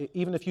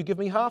 even if you give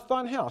me half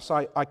thine house,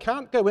 I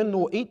can't go in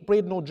nor eat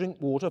bread nor drink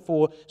water,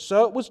 for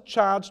so it was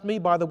charged me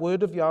by the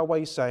word of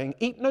Yahweh, saying,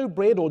 eat no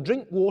bread or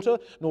drink water,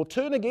 nor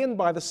turn again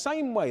by the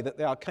same way that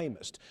thou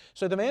camest.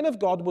 So the man of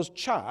God was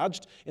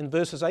charged, in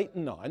verses 8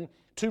 and 9,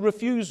 to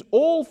refuse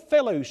all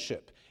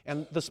fellowship.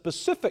 And the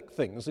specific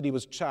things that he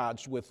was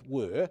charged with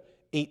were,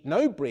 eat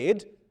no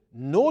bread,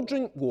 nor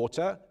drink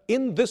water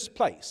in this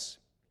place.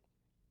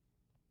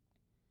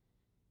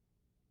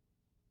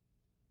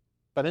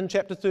 But in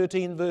chapter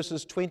 13,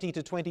 verses 20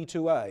 to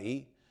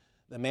 22a,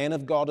 the man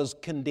of God is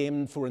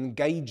condemned for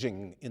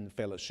engaging in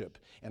fellowship.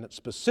 And it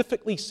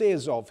specifically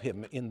says of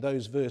him in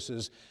those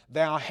verses,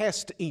 "Thou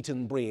hast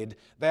eaten bread,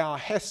 thou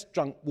hast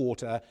drunk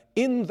water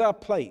in the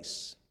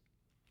place."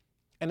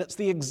 And it's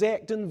the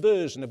exact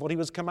inversion of what he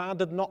was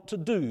commanded not to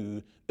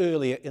do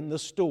earlier in the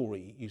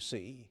story, you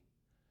see.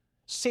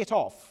 Set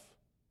off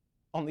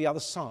on the other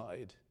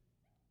side.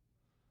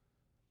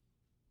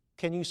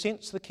 Can you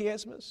sense the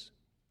chiasmus?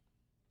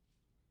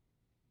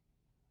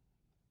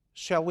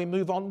 Shall we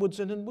move onwards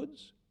and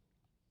inwards?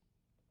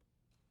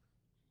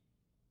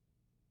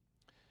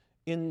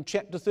 In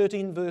chapter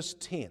 13, verse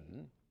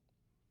 10,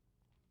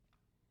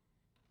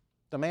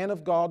 the man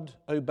of God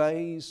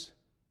obeys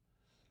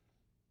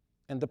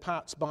and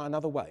departs by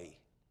another way.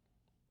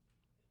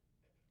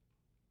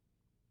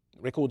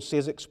 The record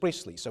says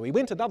expressly, so he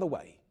went another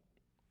way.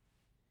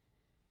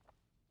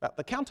 But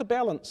the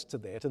counterbalance to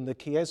that in the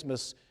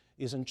chiasmus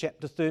is in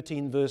chapter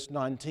 13, verse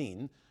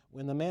 19,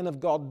 when the man of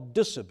God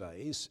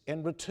disobeys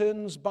and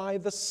returns by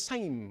the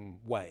same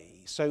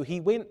way. So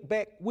he went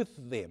back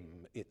with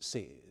them, it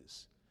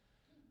says.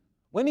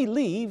 When he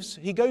leaves,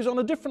 he goes on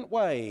a different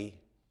way.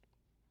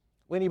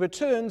 When he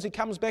returns, he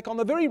comes back on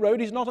the very road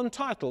he's not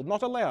entitled,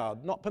 not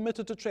allowed, not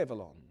permitted to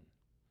travel on.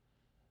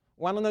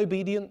 One in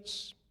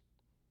obedience,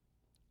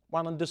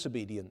 one in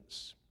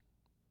disobedience.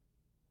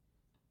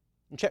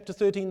 In chapter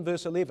 13,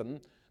 verse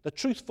 11, the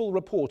truthful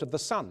report of the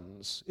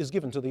sons is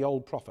given to the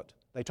old prophet.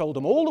 They told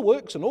him all the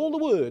works and all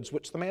the words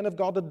which the man of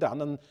God had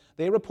done, and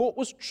their report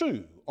was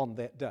true on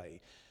that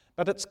day.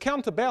 But it's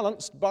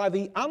counterbalanced by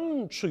the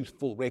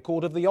untruthful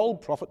record of the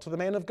old prophet to the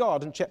man of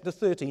God in chapter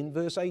 13,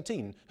 verse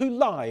 18, who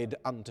lied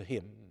unto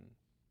him.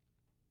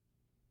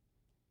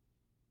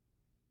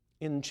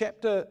 In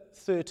chapter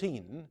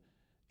 13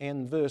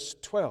 and verse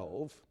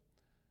 12,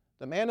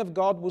 the man of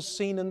God was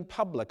seen in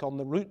public on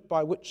the route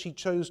by which he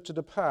chose to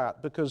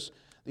depart, because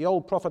the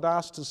old prophet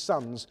asked his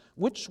sons,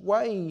 which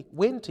way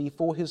went he?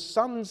 For his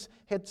sons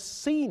had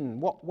seen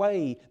what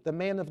way the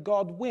man of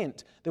God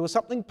went. There was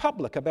something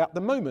public about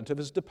the moment of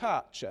his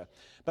departure.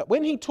 But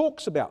when he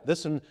talks about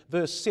this in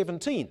verse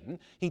 17,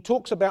 he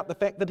talks about the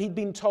fact that he'd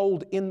been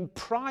told in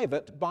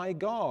private by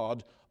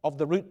God of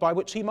the route by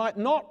which he might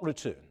not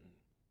return.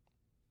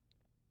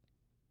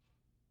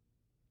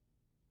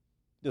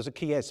 There's a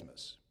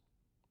chiasmus.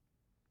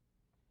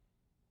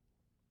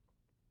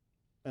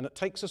 And it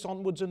takes us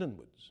onwards and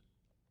inwards.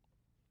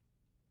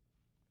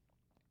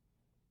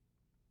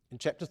 In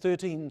chapter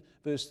 13,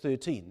 verse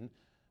 13,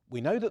 we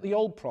know that the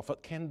old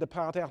prophet can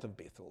depart out of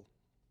Bethel.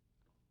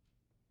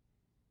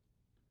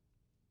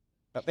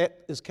 But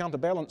that is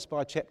counterbalanced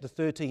by chapter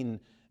 13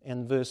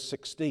 and verse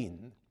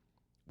 16,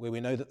 where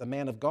we know that the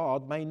man of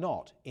God may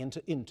not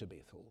enter into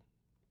Bethel.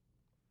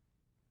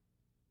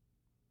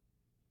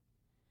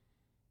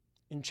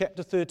 In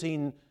chapter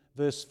 13,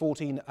 verse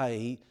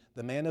 14a,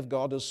 the man of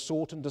God is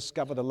sought and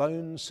discovered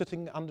alone,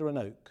 sitting under an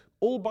oak,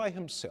 all by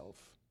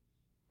himself,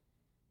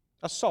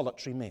 a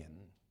solitary man.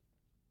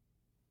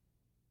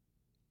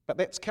 But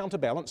that's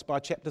counterbalanced by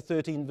chapter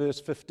 13,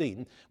 verse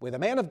 15, where the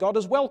man of God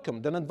is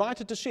welcomed and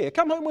invited to share.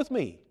 Come home with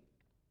me.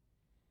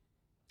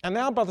 And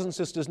now, brothers and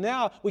sisters,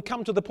 now we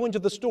come to the point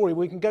of the story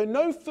where we can go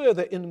no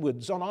further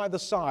inwards on either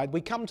side.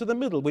 We come to the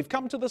middle. We've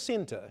come to the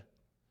center.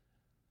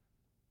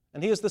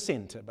 And here's the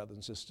center, brothers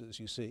and sisters,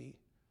 you see.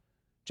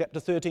 Chapter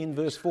 13,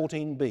 verse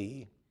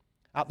 14b.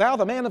 Art thou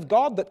the man of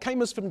God that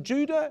camest from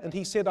Judah? And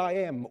he said, I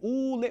am.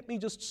 Oh, let me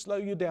just slow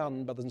you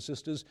down, brothers and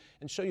sisters,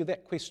 and show you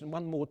that question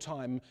one more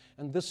time.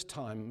 And this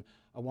time,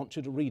 I want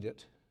you to read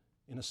it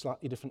in a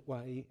slightly different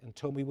way and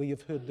tell me where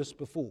you've heard this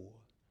before.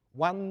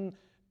 One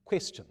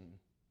question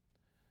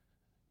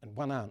and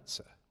one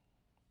answer.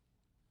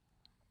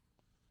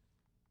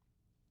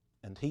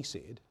 And he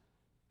said,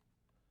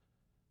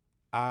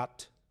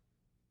 Art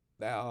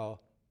thou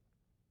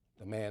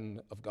the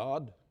man of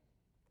God?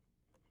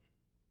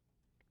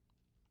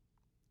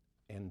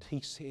 And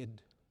he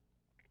said,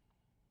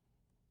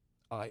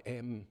 I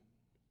am.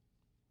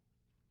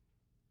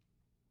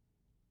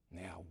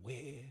 Now,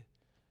 where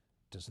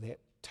does that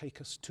take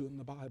us to in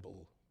the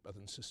Bible, brothers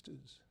and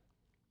sisters?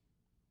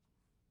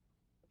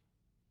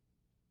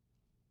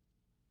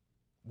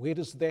 Where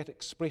does that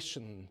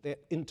expression, that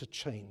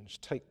interchange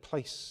take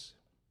place?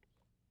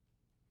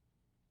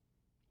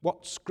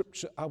 What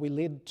scripture are we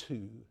led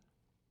to?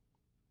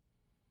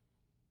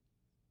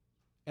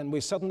 And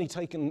we're suddenly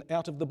taken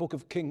out of the book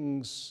of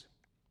Kings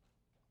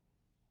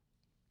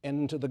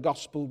into the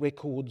gospel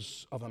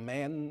records of a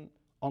man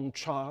on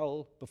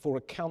trial before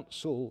a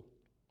council,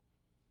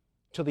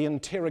 to the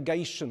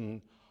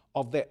interrogation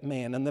of that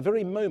man in the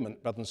very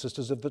moment, brothers and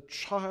sisters, of the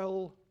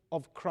trial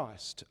of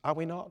Christ, are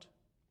we not?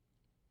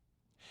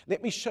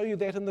 Let me show you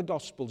that in the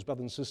Gospels,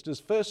 brothers and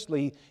sisters.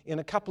 Firstly, in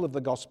a couple of the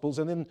Gospels,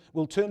 and then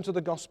we'll turn to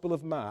the Gospel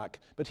of Mark.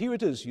 But here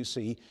it is, you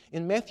see.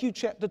 In Matthew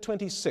chapter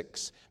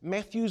 26,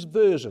 Matthew's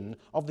version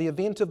of the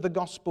event of the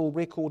Gospel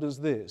record is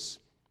this.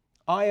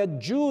 I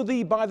adjure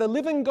thee by the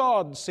living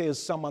God,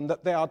 says someone,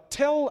 that thou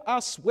tell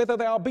us whether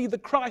thou be the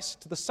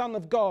Christ, the Son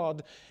of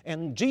God.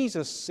 And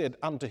Jesus said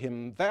unto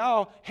him,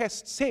 Thou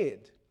hast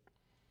said.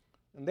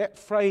 And that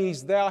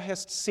phrase, thou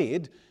hast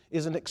said,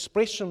 is an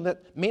expression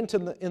that meant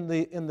in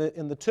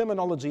the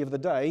terminology of the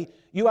day,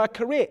 you are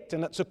correct,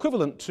 and it's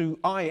equivalent to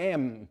I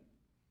am.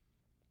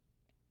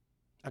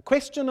 A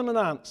question and an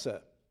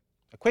answer.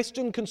 A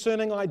question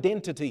concerning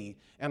identity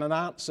and an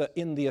answer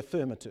in the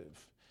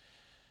affirmative.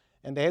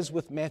 And as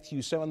with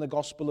Matthew, so in the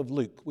Gospel of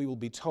Luke, we will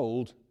be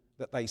told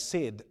that they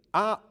said,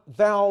 Art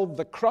thou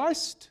the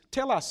Christ?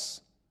 Tell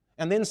us.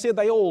 And then said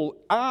they all,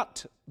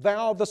 Art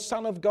thou the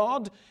Son of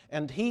God?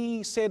 And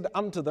he said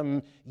unto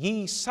them,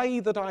 Ye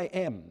say that I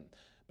am.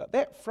 But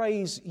that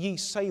phrase, ye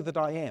say that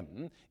I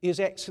am,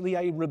 is actually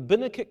a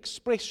rabbinic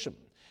expression.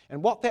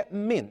 And what that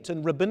meant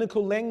in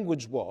rabbinical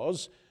language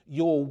was,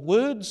 your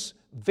words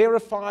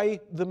verify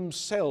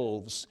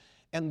themselves.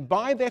 And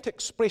by that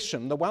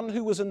expression, the one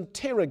who was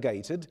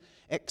interrogated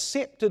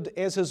accepted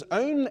as his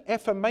own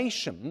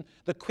affirmation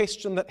the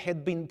question that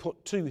had been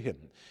put to him.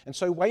 And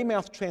so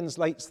Weymouth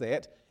translates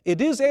that, It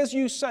is as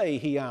you say,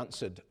 he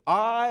answered,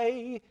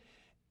 I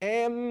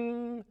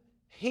am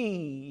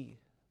he.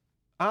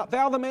 Art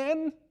thou the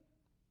man?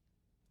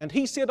 And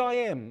he said, I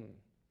am.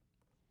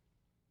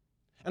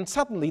 And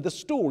suddenly the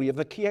story of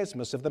the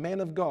chiasmus of the man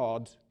of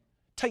God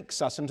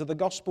takes us into the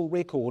gospel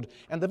record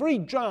and the very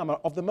drama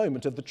of the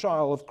moment of the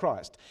trial of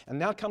Christ. And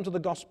now come to the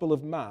Gospel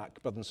of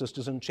Mark, brothers and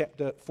sisters, in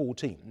chapter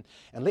 14.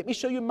 And let me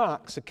show you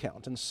Mark's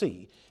account and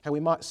see how we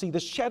might see the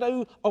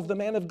shadow of the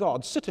man of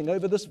God sitting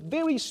over this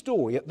very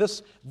story at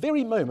this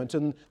very moment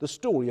in the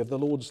story of the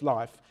Lord's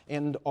life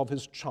and of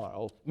his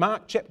trial.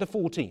 Mark chapter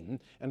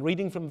 14 and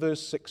reading from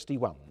verse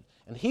 61.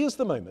 And here's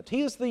the moment,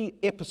 here's the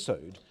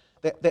episode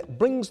that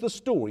brings the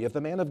story of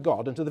the man of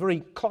God into the very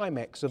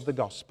climax of the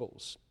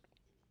Gospels.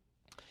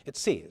 It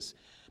says,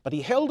 But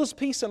he held his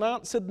peace and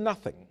answered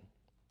nothing.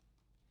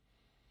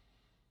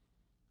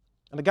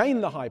 And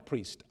again the high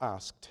priest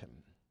asked him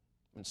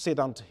and said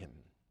unto him,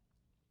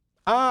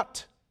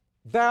 Art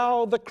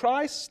thou the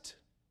Christ,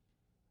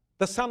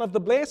 the Son of the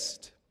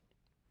Blessed?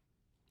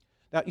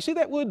 Now you see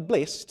that word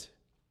blessed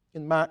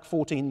in Mark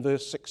 14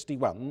 verse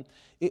 61.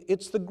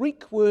 It's the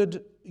Greek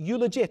word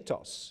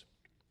eulogetos.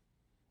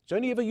 It's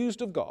only ever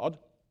used of God,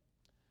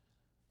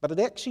 but it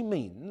actually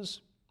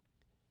means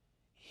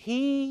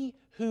he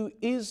who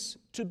is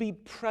to be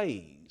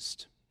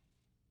praised.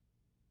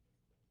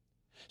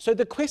 So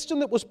the question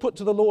that was put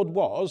to the Lord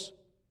was,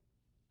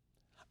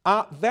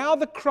 Art thou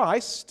the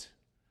Christ,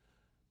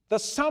 the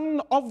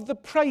Son of the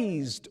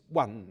praised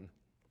one?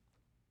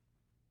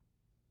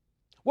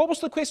 What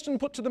was the question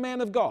put to the man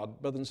of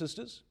God, brothers and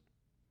sisters?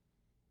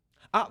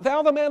 Art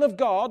thou the man of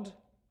God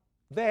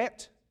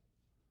that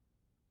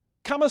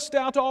comest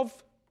out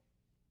of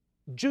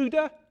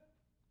Judah?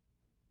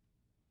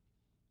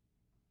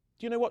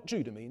 Do you know what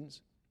Judah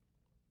means?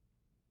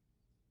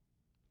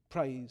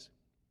 Praise.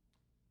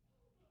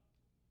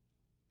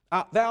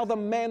 Art thou the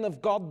man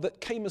of God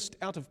that camest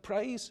out of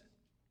praise?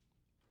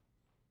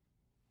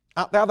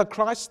 Art thou the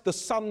Christ, the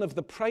Son of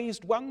the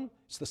praised one?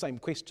 It's the same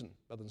question,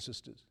 brothers and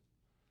sisters.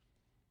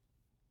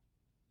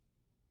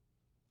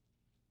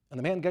 And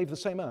the man gave the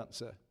same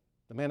answer.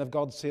 The man of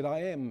God said, I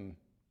am.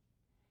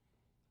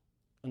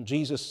 And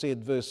Jesus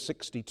said, verse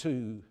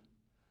 62,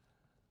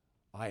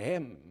 I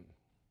am.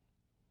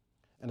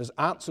 And his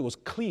answer was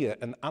clear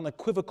and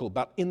unequivocal,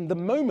 but in the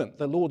moment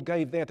the Lord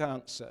gave that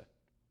answer,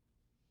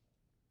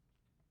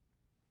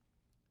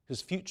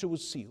 his future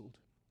was sealed.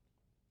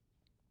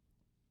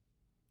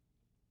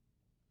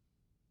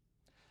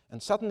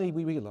 And suddenly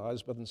we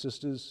realize, brothers and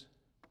sisters,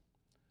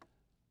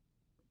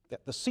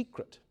 that the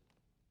secret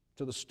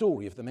to the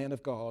story of the man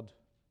of God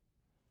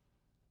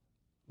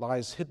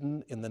lies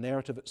hidden in the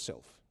narrative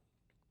itself.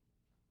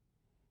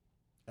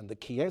 And the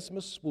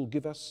chiasmus will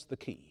give us the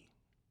key.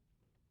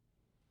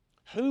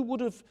 Who would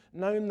have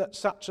known that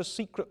such a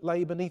secret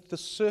lay beneath the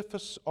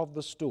surface of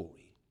the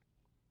story?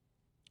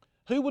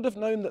 Who would have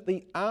known that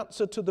the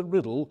answer to the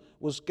riddle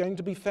was going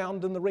to be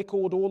found in the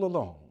record all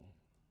along?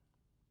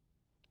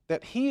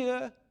 That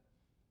here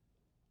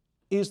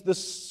is the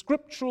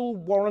scriptural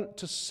warrant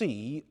to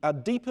see a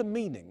deeper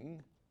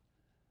meaning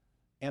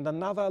and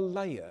another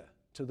layer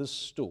to this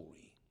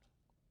story.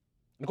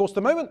 And of course,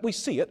 the moment we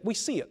see it,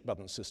 brothers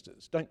and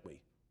sisters, don't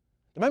we?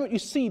 The moment you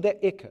see that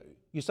echo,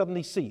 you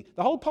suddenly see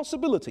the whole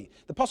possibility.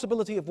 The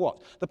possibility of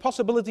what? The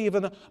possibility of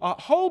a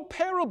whole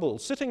parable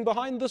sitting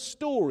behind the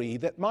story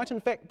that might in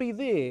fact be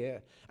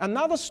there.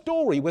 Another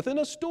story within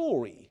a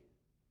story.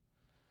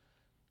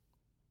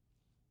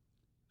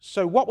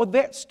 So what would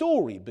that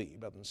story be,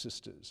 brothers and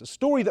sisters? A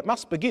story that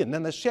must begin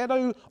in the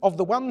shadow of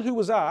the one who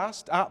was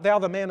asked, Art thou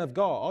the man of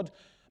God?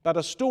 But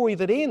a story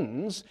that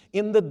ends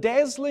in the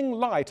dazzling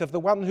light of the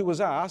one who was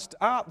asked,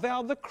 Art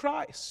thou the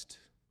Christ?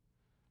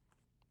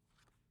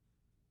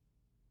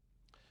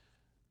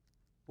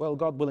 Well,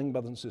 God willing,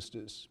 brothers and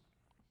sisters,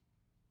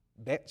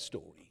 that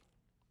story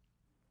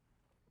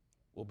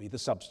will be the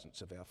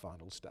substance of our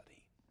final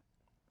study.